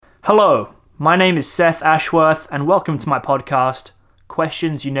Hello, my name is Seth Ashworth and welcome to my podcast,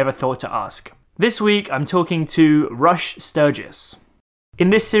 Questions You Never Thought to Ask. This week I'm talking to Rush Sturgis.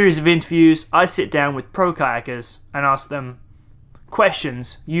 In this series of interviews, I sit down with pro kayakers and ask them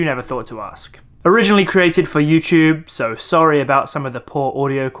questions you never thought to ask. Originally created for YouTube, so sorry about some of the poor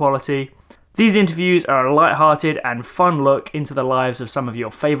audio quality. These interviews are a light-hearted and fun look into the lives of some of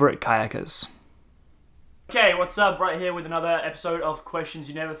your favourite kayakers. Okay, what's up? Right here with another episode of Questions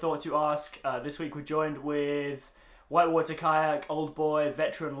You Never Thought to Ask. This week we're joined with whitewater kayak, old boy,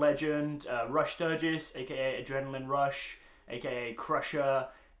 veteran legend, Rush Sturgis, aka Adrenaline Rush, aka Crusher,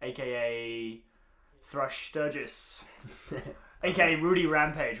 aka Thrush Sturgis, aka Rudy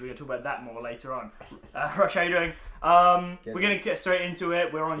Rampage. We're going to talk about that more later on. Rush, how you doing? We're going to get straight into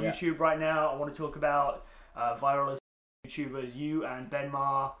it. We're on YouTube right now. I want to talk about viral YouTubers. You and Ben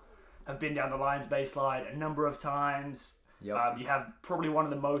Maher have been down the Lions baseline a number of times. Yep. You have probably one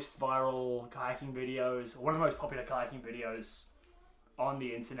of the most viral kayaking videos, one of the most popular kayaking videos on the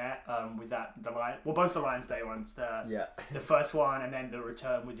internet. With both the Lions Bay ones, the first one and then the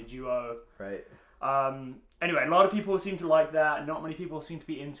return with the duo. Right. Anyway, a lot of people seem to like that. Not many people seem to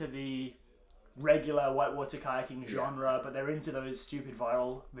be into the regular whitewater kayaking genre, but they're into those stupid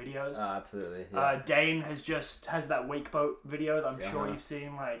viral videos. Absolutely. Yeah. Dane has that wake boat video that I'm sure you've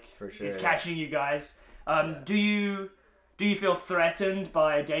seen. Like, for sure, it's catching you guys. Do you feel threatened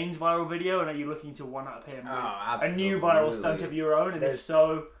by Dane's viral video, and are you looking to one up him with a new viral stunt of your own? And if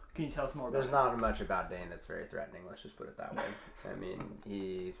so, can you tell us more about it? There's not much about Dane that's very threatening. Let's just put it that way. I mean,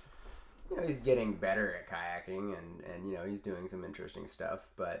 he's getting better at kayaking, and he's doing some interesting stuff.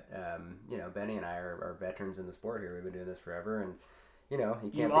 But Benny and I are veterans in the sport here. We've been doing this forever, and he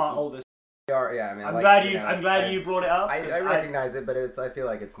can't. You are oldest. We are, yeah. I mean, I'm glad you brought it up. I recognize it, but I feel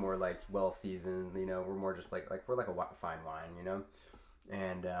like it's more like well seasoned. We're more just like we're like a fine wine,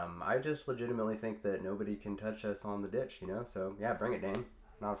 And I just legitimately think that nobody can touch us on the ditch, So yeah, bring it, Dane.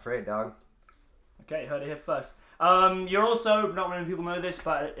 Not afraid, dog. Okay, heard it here first. You're also, not many people know this,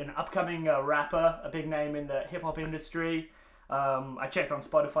 but an upcoming rapper, a big name in the hip-hop industry. I checked on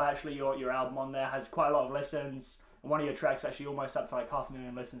Spotify, actually, your album on there has quite a lot of listens. One of your tracks actually almost up to like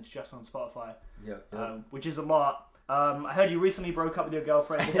 500,000 listens just on Spotify, which is a lot. I heard you recently broke up with your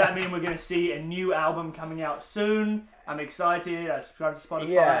girlfriend. Does that mean we're going to see a new album coming out soon? I'm excited. I subscribed to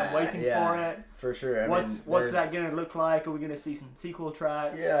Spotify. I'm waiting for it. For sure. What's that going to look like? Are we going to see some sequel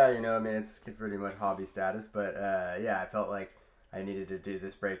tracks? Yeah, it's pretty much hobby status. But I felt like I needed to do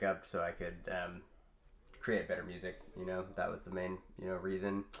this breakup so I could create better music. That was the main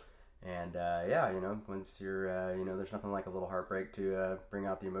reason. And once you're there's nothing like a little heartbreak to bring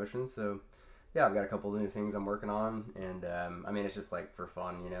out the emotions. So yeah, I've got a couple of new things I'm working on, and it's just like for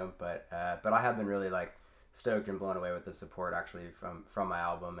fun, But I have been really like stoked and blown away with the support actually from my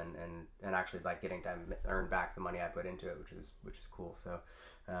album, and actually like getting to earn back the money I put into it, which is cool. So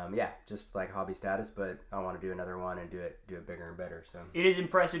just like hobby status, but I want to do another one and do it bigger and better. So it is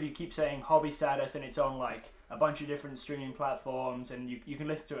impressive. You keep saying hobby status, and it's on like a bunch of different streaming platforms, and you can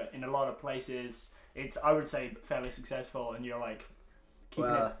listen to it in a lot of places. It's, I would say, fairly successful, and you're like keeping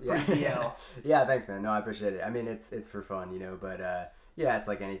it pretty DL. Yeah, thanks, man. No, I appreciate it. I mean, it's for fun, but it's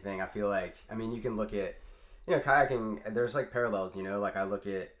like anything. I feel like, you can look at kayaking. There's like parallels, like I look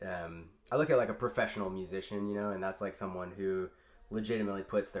at like a professional musician, and that's like someone who legitimately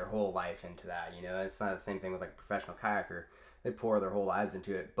puts their whole life into that. It's not the same thing with like a professional kayaker. They pour their whole lives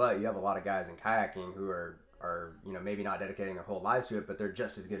into it. But you have a lot of guys in kayaking who are maybe not dedicating their whole lives to it, but they're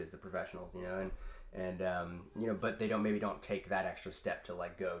just as good as the professionals, but they don't take that extra step to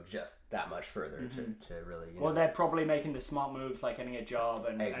like go just that much further to really. Well, they're probably making the smart moves, like getting a job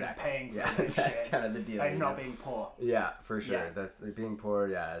and paying for their that's shit. Kind of the deal. And not being poor. Yeah, for sure. Yeah. That's being poor.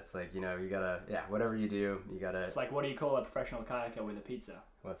 Yeah, it's like you gotta whatever you do, you gotta. It's like, what do you call a professional kayaker with a pizza?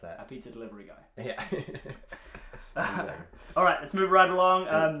 What's that? A pizza delivery guy. Yeah. All right, let's move right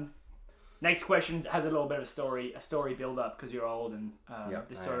along. Next question has a little bit of a story build up because you're old and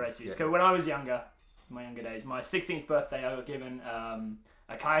the story race you. So when I was younger, in my younger days, my 16th birthday, I got given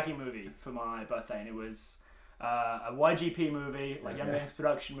a kayaking movie for my birthday, and it was a YGP movie, like Young Man's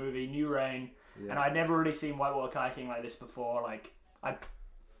Production movie, New Rain, and I'd never really seen whitewater kayaking like this before. Like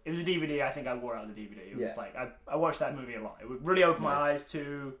it was a DVD. I think I wore out the DVD. It was like I watched that movie a lot. It would really open my eyes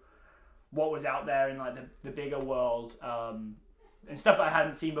to what was out there in like the bigger world. And stuff that I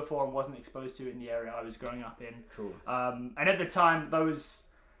hadn't seen before and wasn't exposed to in the area I was growing up in. Cool. And at the time, those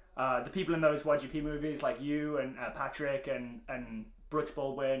the people in those YGP movies, like you and Patrick and Brooks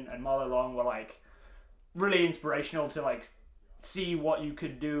Baldwin and Marlo Long, were like really inspirational to like see what you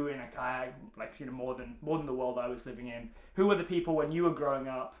could do in a kayak, like more than the world I was living in. Who were the people when you were growing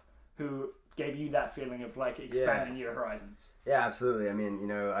up who gave you that feeling of like expanding your horizons? Yeah, absolutely. I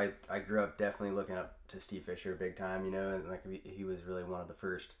mean, I grew up definitely looking up to Steve Fisher big time, and like he was really one of the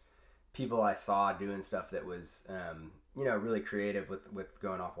first people I saw doing stuff that was, really creative with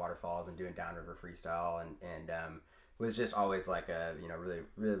going off waterfalls and doing downriver freestyle, and was just always like really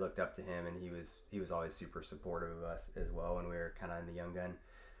really looked up to him, and he was always super supportive of us as well when we were kind of in the young gun,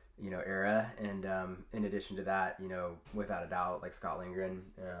 era. And in addition to that, without a doubt, like Scott Lindgren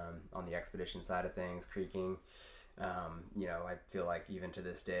on the expedition side of things, creeking. I feel like even to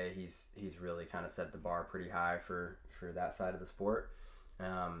this day, he's really kind of set the bar pretty high for that side of the sport.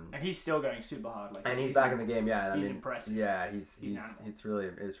 And he's still going super hard. And he's back in the game. Yeah, he's impressive. Yeah, it's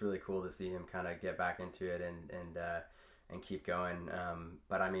really cool to see him kind of get back into it and keep going.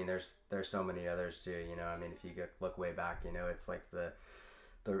 But I mean, there's so many others too. If you look way back, it's like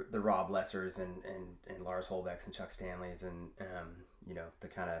the Rob Lessers and Lars Holbecks and Chuck Stanleys and the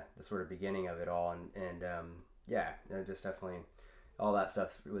kind of the sort of beginning of it all and just definitely all that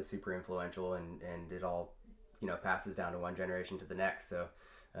stuff was super influential and it all passes down to one generation to the next. So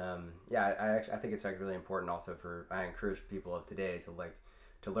I think it's like really important also I encourage people of today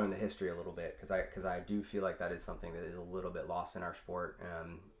to learn the history a little bit because I do feel like that is something that is a little bit lost in our sport,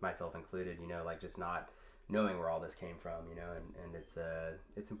 myself included, like just not knowing where all this came from, and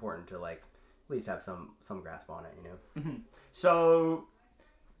it's important to like at least have some grasp on it, Mm-hmm. So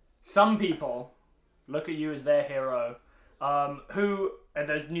some people look at you as their hero. Who are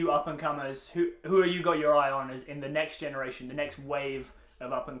those new up and comers? Who are you got your eye on as in the next generation, the next wave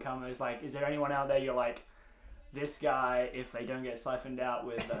of up and comers? Like, is there anyone out there you're like, this guy, if they don't get siphoned out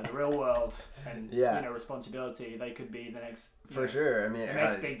with the real world and responsibility, they could be the next for sure. I mean, the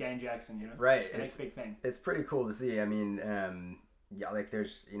next big Dane Jackson, right? The next big thing. It's pretty cool to see. I mean, like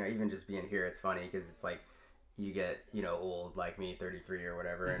there's even just being here, it's funny because it's like you get old like me, 33 or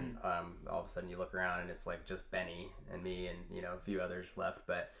whatever, and all of a sudden you look around and it's like just Benny and me and a few others left,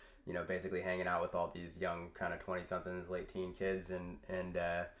 but basically hanging out with all these young kind of 20 somethings, late teen kids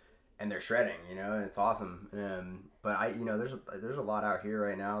and they're shredding, and it's awesome. But there's a lot out here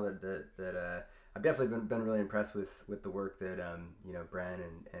right now that I've definitely been really impressed with the work that Bren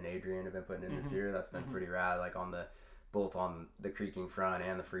and Adrian have been putting in this year. That's been pretty rad, like both on the creeking front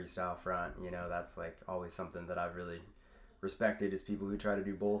and the freestyle front. That's like always something that I've really respected is people who try to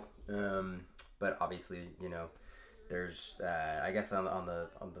do both. But obviously, there's I guess on the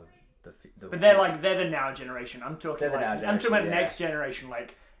but they're the now generation. I'm talking about next generation.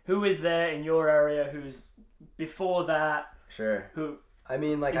 Like, who is there in your area who's before that? Sure. Who? I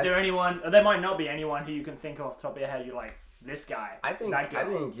mean, like, is there anyone? Or there might not be anyone who you can think of off the top of your head. You're like, this guy. I think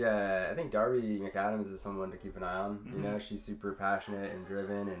Darby McAdams is someone to keep an eye on. Mm-hmm. She's super passionate and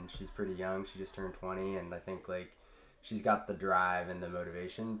driven, and she's pretty young. She just turned 20, and I think like she's got the drive and the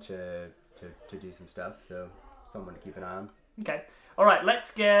motivation to do some stuff. So someone to keep an eye on. Okay. All right.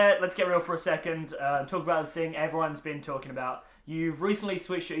 Let's get real for a second. Talk about the thing everyone's been talking about. You've recently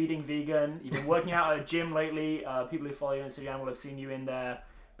switched to eating vegan. You've been working out at a gym lately. People who follow you on Instagram will have seen you in there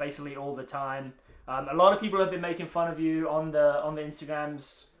basically all the time. A lot of people have been making fun of you on the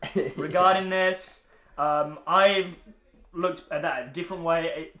Instagrams regarding this. I've looked at that a different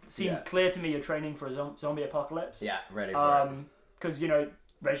way. It seemed clear to me you're training for a zombie apocalypse. Yeah, ready for it. Because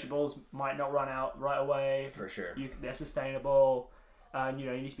vegetables might not run out right away. For sure. They're sustainable.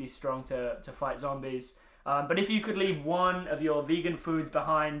 You need to be strong to fight zombies. But if you could leave one of your vegan foods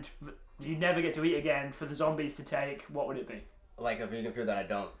behind, you never get to eat again for the zombies to take, what would it be? Like a vegan food that I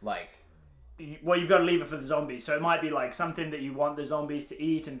don't like. Well, you've got to leave it for the zombies. So it might be like something that you want the zombies to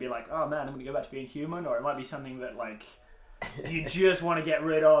eat and be like, oh man, I'm going to go back to being human. Or it might be something that like you just want to get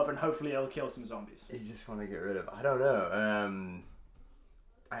rid of and hopefully it'll kill some zombies. You just want to get rid of. I don't know.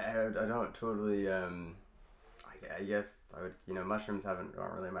 I don't totally. I guess I would. Mushrooms aren't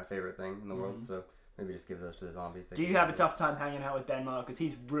really my favorite thing in the world. So maybe just give those to the zombies. Do you have a tough time hanging out with Ben Mark? Because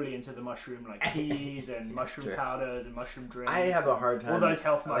he's really into the mushroom teas and mushroom powders and mushroom drinks. I have a hard time. All those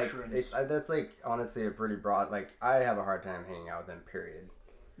health mushrooms. That's like honestly a pretty broad. Like I have a hard time hanging out with him. Period.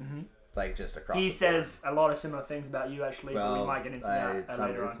 Mm-hmm. Like just across. He says a lot of similar things about you actually, but we might get into that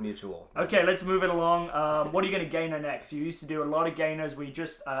later on. It's mutual. Okay, let's move it along. What are you going to gainer next? You used to do a lot of gainers. We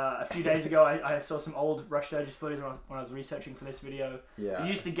just a few days ago I saw some old Rush Sturgis footage when I was researching for this video. Yeah.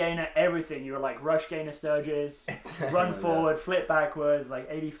 You used to gainer everything. You were like Rush Gainer Sturgis, run forward, flip backwards, like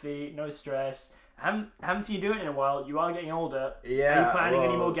 80 feet, no stress. Haven't seen you do it in a while. You are getting older. Yeah. Are you planning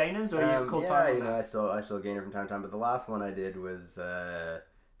any more gainers, or are you called time on that? I still gainer from time to time. But the last one I did was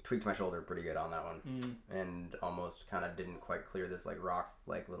tweaked my shoulder pretty good on that one, and almost kind of didn't quite clear this like rock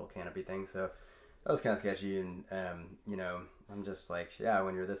like little canopy thing. So that was kind of sketchy, and you know, I'm just like, yeah,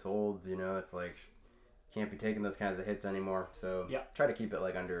 when you're this old, you know, it's like can't be taking those kinds of hits anymore. So Yeah. try to keep it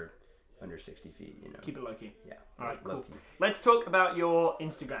like under 60 feet, you know. Keep it low key. Yeah. All right, low cool. key. Let's talk about your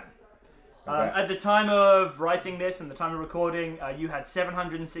Instagram. Okay. At the time of writing this and the time of recording, you had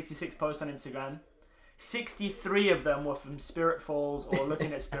 766 posts on Instagram. 63 of them were from Spirit Falls or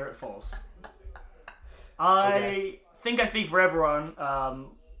looking at Spirit Falls. I think I speak for everyone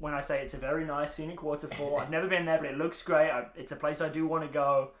when I say it's a very nice scenic waterfall. I've never been there, but it looks great. It's a place I do want to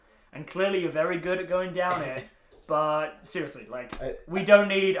go. And clearly you're very good at going down it. But seriously, like, we don't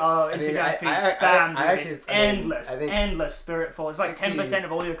need our Instagram feed spammed with this endless Spirit Falls. It's like 10%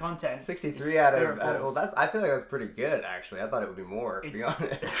 of all your content. 63 out of well, I feel like that's pretty good, actually. I thought it would be more, to be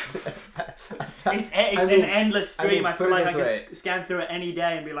honest. It's an endless stream. I feel like I could scan through it any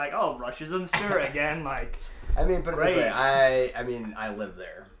day and be like, oh, Rush is on Spirit again. Like, I mean, put it this way. I mean, I live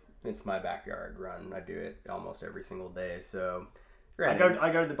there. It's my backyard run. I do it almost every single day, so... I go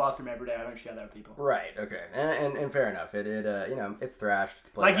to the bathroom every day. I don't share that with people. Right. Okay. And fair enough. It you know, it's thrashed.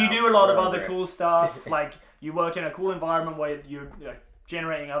 It's like you do a lot of other cool stuff. Like you work in a cool environment where you're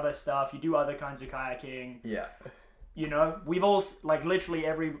generating other stuff. You do other kinds of kayaking. Yeah. You know, we've all like literally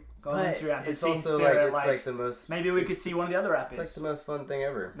every on Instagram has seen also Spirit. Like the most. Maybe we could see one of the other rapids. It's like the most fun thing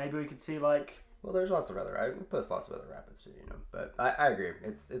ever. Maybe we could see like. Well, there's lots of other. I post lots of other rapids too, you know. But I agree.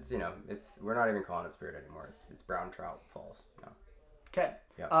 It's you know we're not even calling it Spirit anymore. It's Brown Trout Falls. No. Okay.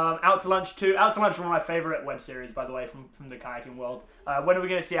 Yeah. Out to Lunch 2. Out to Lunch is one of my favorite web series, by the way, from the kayaking world. When are we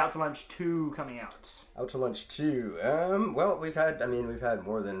going to see Out to Lunch 2 coming out? Out to Lunch 2. Well, we've had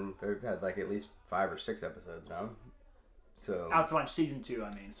like at least 5 or 6 episodes now. So Out to Lunch Season 2,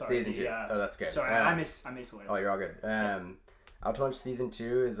 I mean. Sorry. Season 2. Oh, that's good. Sorry, I miss what. Oh, you're all good. Out to Lunch Season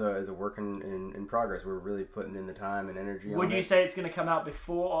 2 is a work in progress. We're really putting in the time and energy on it. Would you say it's going to come out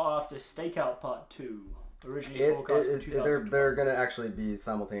before or after Stakeout Part 2? Originally forecast for 2012. They're going to actually be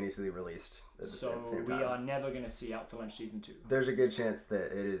simultaneously released at the same time. So we are never going to see Out to Lunch Season 2. There's a good chance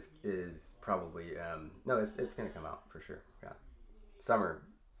that it is probably no, it's going to come out for sure. Yeah, summer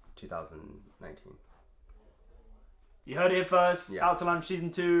 2019. You heard it here first. Yeah. Out to Lunch Season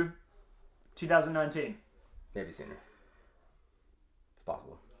 2, 2019. Maybe sooner. It's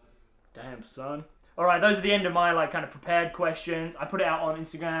possible. Damn, son. Alright, those are the end of my kind of prepared questions. I put it out on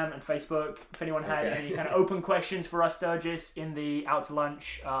Instagram and Facebook. If anyone had any kind of open questions for us, Sturgis, in the Out to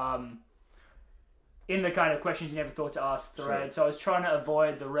Lunch, in the kind of questions you never thought to ask thread. Sure. So I was trying to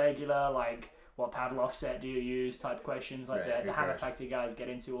avoid the regular, like, what paddle offset do you use type questions, like the Hammer Factory guys get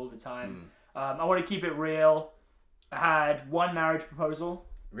into all the time. I want to keep it real. I had one marriage proposal.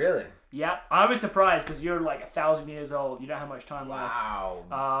 Really? Yeah, I was surprised because you're like 1,000 years old. You don't have much time left. Wow,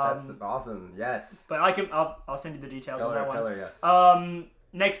 that's awesome. Yes. But I'll send you the details on that one. Tell her yes.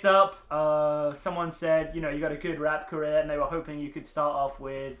 Next up, someone said, you got a good rap career, and they were hoping you could start off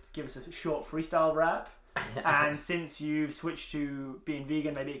with give us a short freestyle rap. And since you've switched to being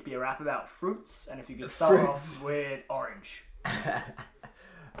vegan, maybe it could be a rap about fruits. And if you could start off with orange.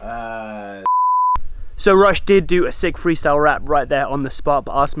 So Rush did do a sick freestyle rap right there on the spot,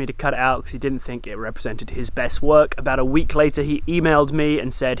 but asked me to cut it out because he didn't think it represented his best work. About a week later, he emailed me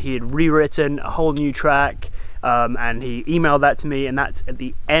and said he had rewritten a whole new track, and he emailed that to me, and that's at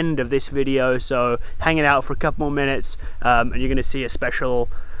the end of this video. So hang it out for a couple more minutes, and you're going to see a special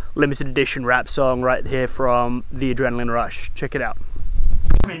limited edition rap song right here from the Adrenaline Rush. Check it out.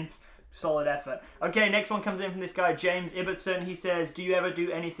 I mean, solid effort. Okay, next one comes in from this guy, James Ibbotson. He says, do you ever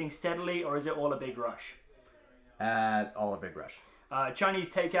do anything steadily, or is it all a big rush? All a big rush. Chinese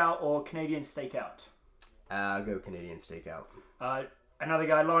takeout or Canadian stakeout? I'll go Canadian stakeout. Another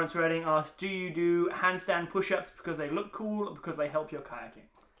guy, Lawrence Redding, asks, do you do handstand push-ups because they look cool or because they help your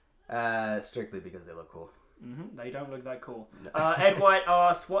kayaking? Strictly because they look cool. They don't look that cool. No. Ed White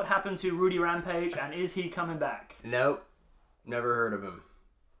asks, what happened to Rudy Rampage, and is he coming back? Nope. Never heard of him.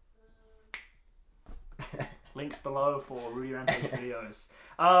 Links below for Rudy Rampage videos.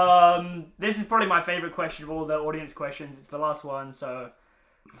 This is probably my favourite question of all the audience questions. It's the last one, so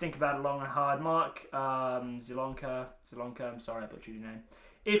think about it long and hard. Mark, Zilonka, I'm sorry I butchered your name.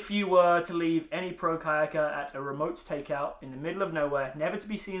 If you were to leave any pro kayaker at a remote takeout in the middle of nowhere, never to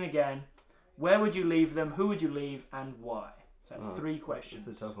be seen again, where would you leave them, who would you leave, and why? So that's 3 questions.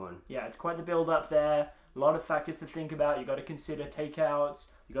 It's a tough one. Yeah, it's quite the build-up there. A lot of factors to think about. You've got to consider takeouts.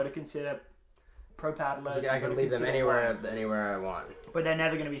 You've got to consider pro paddlers. I can leave them anywhere I want. But they're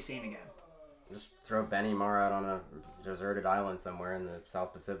never going to be seen again. Just throw Benny Marr out on a deserted island somewhere in the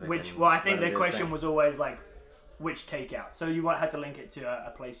South Pacific. Well, I think the question was always like, which takeout? So you had to link it to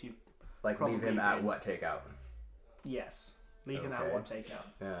a place you like leave him at what takeout? Yes. Leave him out one takeout.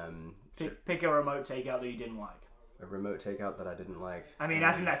 Sure. Pick a remote takeout that you didn't like. A remote takeout that I didn't like. I mean,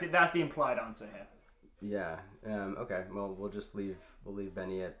 I think that's it. That's the implied answer here. Yeah. Okay. Well, we'll leave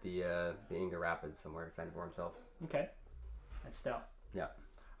Benny at the Inga Rapids somewhere to fend for himself. Okay. That's still. Yeah.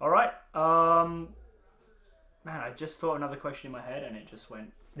 All right. Man, I just thought another question in my head and it just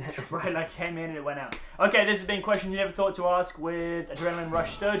went right. Like came in and it went out. Okay, this has been questions you never thought to ask with Adrenaline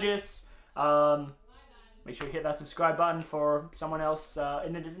Rush Sturgis. Make sure you hit that subscribe button for someone else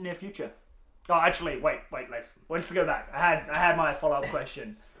in the near future. Oh, actually, wait. Let's go back. I had my follow-up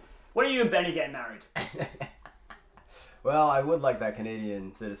question. When are you and Benny getting married? Well, I would like that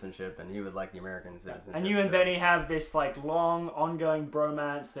Canadian citizenship, and he would like the American citizenship. And you and Benny have this like long, ongoing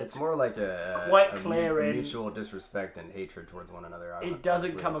bromance that's it's more like a mutual disrespect and hatred towards one another. It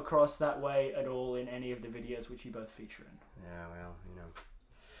doesn't come across that way at all in any of the videos which you both feature in. Yeah, well,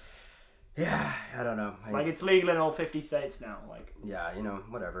 Yeah, I don't know. Like it's legal in all 50 states now. Like yeah,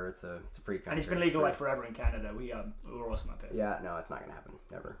 whatever. It's a free country. And it's been legal like forever in Canada. We're awesome up here. Yeah, no, it's not gonna happen.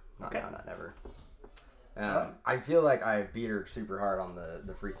 Never. Not now, not never. Right. I feel like I beat her super hard on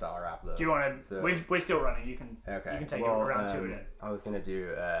the freestyle rap though. Do you want to? So, we're still running. You can. Okay. You can take it around to it. I was gonna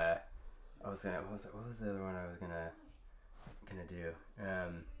do. What was the other one I was gonna do?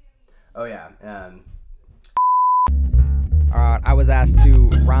 Oh yeah. I was asked to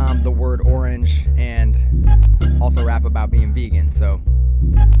rhyme the word orange and also rap about being vegan. So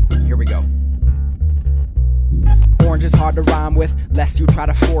here we go. Orange is hard to rhyme with, lest you try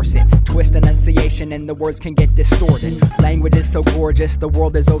to force it. Twist enunciation and the words can get distorted. Language is so gorgeous, the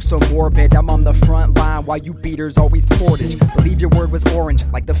world is oh so morbid. I'm on the front line while you beaters always portage. Believe your word was orange,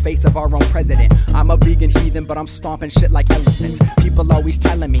 like the face of our own president. I'm a vegan heathen, but I'm stomping shit like elephants. People always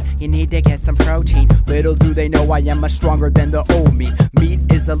telling me, you need to get some protein. Little do they know I am much stronger than the old me. Meat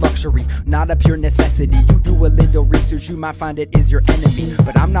is a luxury, not a pure necessity. You do a little research, you might find it is your enemy.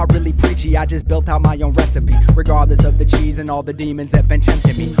 But I'm not really preachy, I just built out my own recipe. Regardless of the cheese and all the demons that been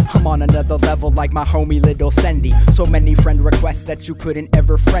tempting me, I'm on another level like my homie Little Sendy. So many friend requests that you couldn't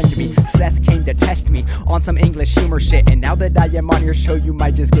ever friend me. Seth came to test me on some English humor shit, and now that I am on your show you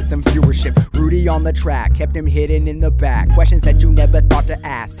might just get some viewership. Rudy on the track, kept him hidden in the back. Questions that you never thought to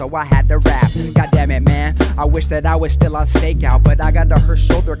ask, so I had to rap. God damn it, man, I wish that I was still on stakeout, but I got a hurt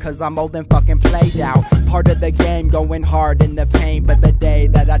shoulder cause I'm old and fucking played out. Part of the game, going hard in the pain, but the day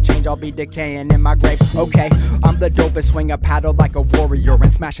that I change I'll be decaying in my grave. Okay, I'm the dopest, swing a paddle like a warrior,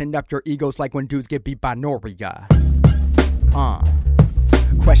 and smashing up your egos like when dudes get beat by Noria.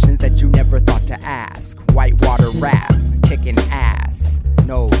 Questions that you never thought to ask. Whitewater rap, kicking ass.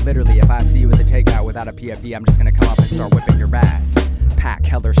 No, literally, if I see you with a takeout without a PFD, I'm just gonna come up and start whipping your ass. Pat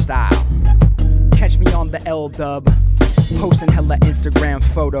Keller style. Catch me on the L-Dub, posting hella Instagram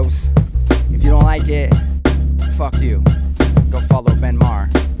photos. If you don't like it, fuck you. Go follow Ben Mar.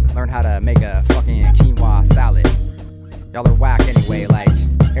 Learn how to make a fucking quinoa salad. Y'all are whack anyway, like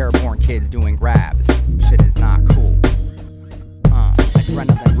airborne kids doing grabs. Shit is not cool.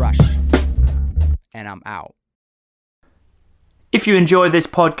 Adrenaline Rush. And I'm out. If you enjoy this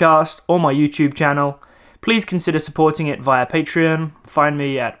podcast or my YouTube channel, please consider supporting it via Patreon. Find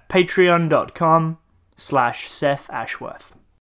me at patreon.com/Seth Ashworth.